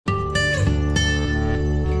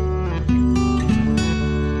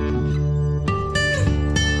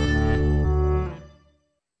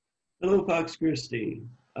Hello, Pax Christi.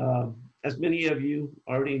 As many of you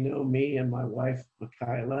already know me and my wife,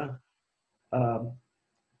 Michaela, um,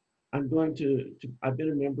 I've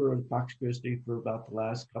been a member of Pax Christi for about the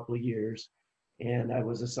last couple of years, and I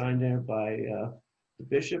was assigned there by the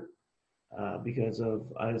bishop because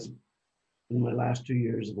I was in my last 2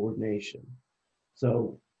 years of ordination.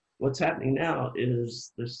 So what's happening now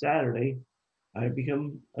is this Saturday, I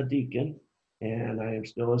become a deacon, and I am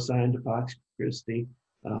still assigned to Pax Christi.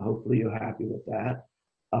 Hopefully you're happy with that.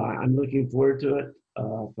 I'm looking forward to it.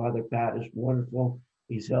 Father Pat is wonderful.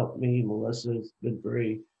 He's helped me. Melissa's been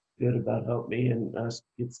very good about helping me and us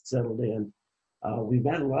get settled in. We've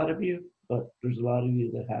met a lot of you, but there's a lot of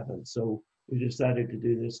you that haven't. So we decided to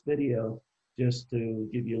do this video just to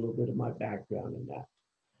give you a little bit of my background in that.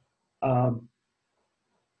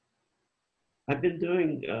 I've been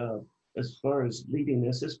doing, as far as leading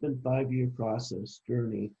this, it's been a 5-year process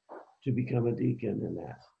journey to become a deacon in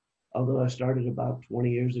that. Although I started about 20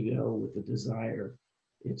 years ago with the desire,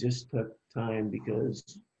 it just took time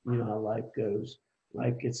because you know how life goes.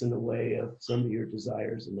 Life gets in the way of some of your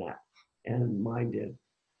desires and that, and mine did.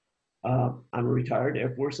 I'm a retired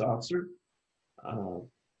Air Force officer.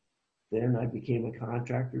 Then I became a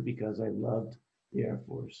contractor because I loved the Air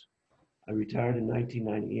Force. I retired in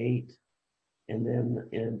 1998, and then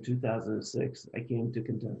in 2006, I came to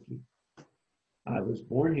Kentucky. I was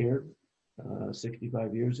born here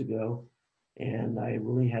 65 years ago, and I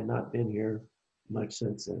really had not been here much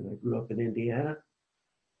since then. I grew up in Indiana,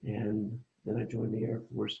 and then I joined the Air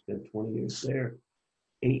Force, spent 20 years there,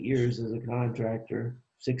 8 years as a contractor,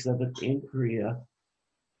 6 of it in Korea.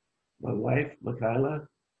 My wife, Michaela,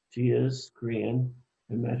 she is Korean.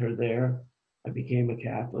 I met her there. I became a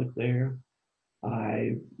Catholic there.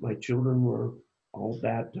 My children were all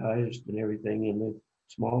baptized and everything in the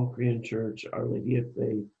small Korean church, Our Lady of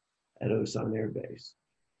Faith, at Osan Air Base.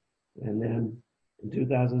 And then in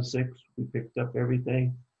 2006, we picked up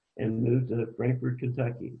everything and moved to Frankfort,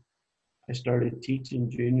 Kentucky. I started teaching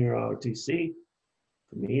junior ROTC.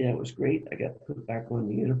 For me, that was great. I got to put back on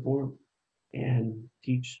the uniform and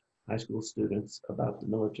teach high school students about the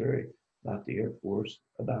military, about the Air Force,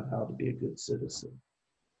 about how to be a good citizen.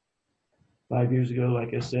 5 years ago,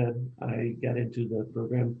 like I said, I got into the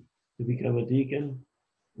program to become a deacon,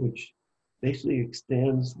 which basically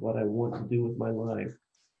extends what I want to do with my life.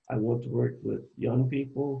 I want to work with young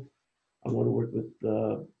people. I want to work with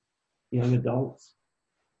young adults.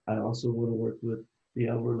 I also want to work with the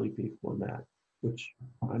elderly people in that, which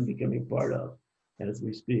I'm becoming part of as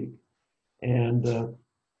we speak. And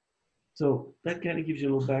so that kind of gives you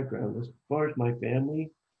a little background. As far as my family,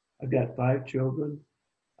 I've got 5 children.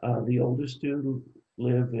 The oldest 2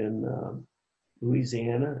 live in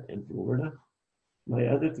Louisiana and Florida. My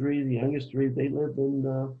other 3, the youngest 3, they live in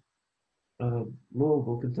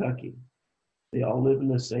Louisville, Kentucky. They all live in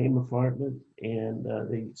the same apartment, and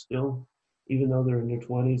they still, even though they're in their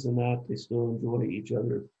 20s and that, they still enjoy each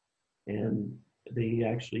other. And they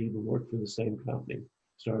actually even work for the same company,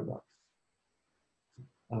 Starbucks.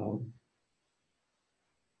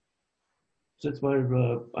 Since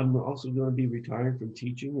I'm also going to be retiring from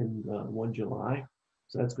teaching in 1 July,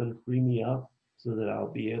 so that's going to free me up so that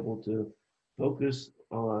I'll be able to focus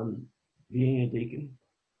on being a deacon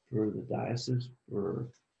for the diocese, for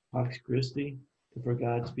Pax Christi, and for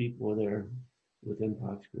God's people there within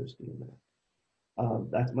Pax Christi and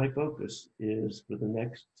that. That's my focus, is for the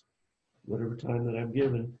next, whatever time that I'm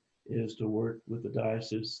given, is to work with the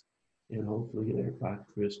diocese and hopefully there at Pax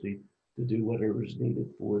Christi to do whatever is needed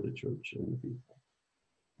for the church and the people.